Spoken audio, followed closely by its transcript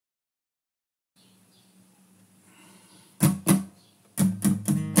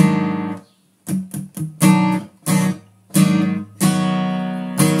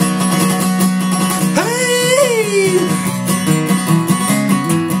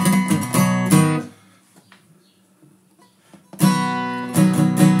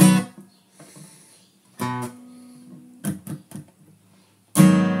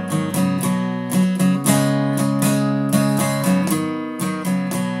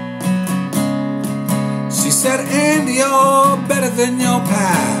said, Andy, you're better than your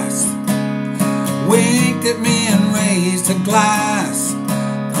past. Winked at me and raised a glass.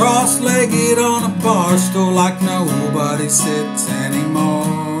 Cross-legged on a bar stool like nobody sits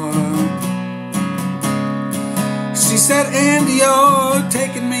anymore. She said, Andy, you're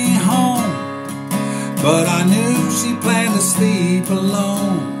taking me home. But I knew she planned to sleep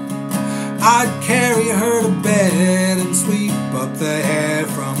alone. I'd carry her to bed and sweep up the hair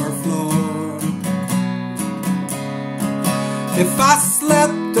from her floor. If I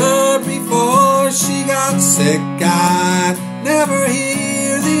slept her before she got sick, I'd never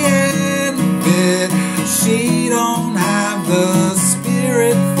hear the end of it. She don't have the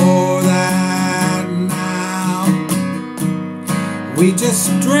spirit for that now. We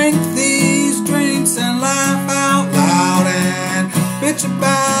just drink these drinks and laugh out loud and bitch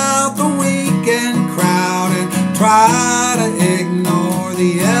about the weekend crowd and try to ignore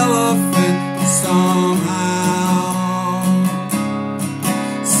the elephant somehow.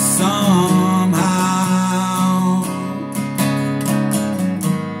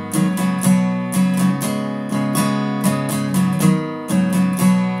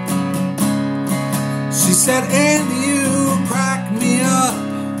 She said, Andy, you crack me up.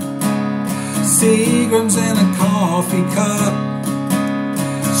 Seagram's in a coffee cup.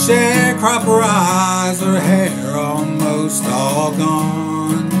 Sharecropper eyes, her hair almost all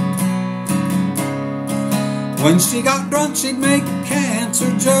gone. When she got drunk, she'd make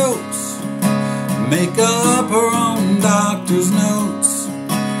cancer jokes, make up her own doctor's notes.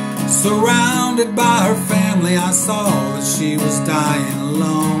 Surrounded by her family, I saw that she was dying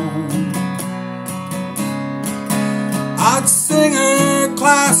alone. I'd sing her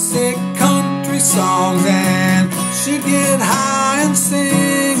classic country songs and she'd get high and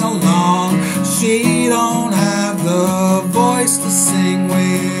sing along. She don't have the voice to sing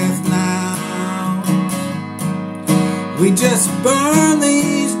with now. We just burn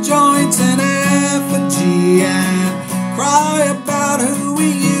these joints in effigy and cry about who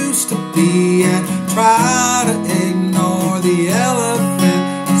we used to be and try to ignore the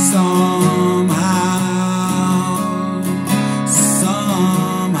elephant somehow.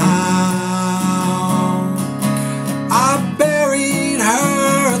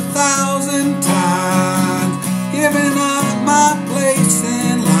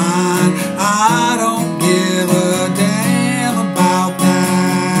 I don't give a damn about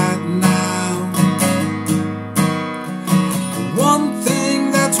that now. One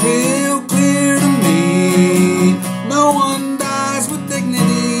thing that's real clear to me, no one dies with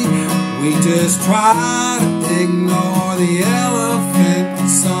dignity. We just try to ignore the elephant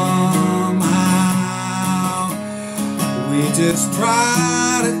somehow. We just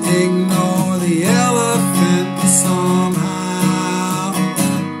try to ignore the elephant somehow.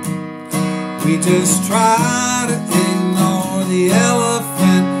 We just try to ignore the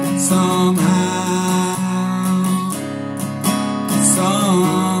elephant somehow.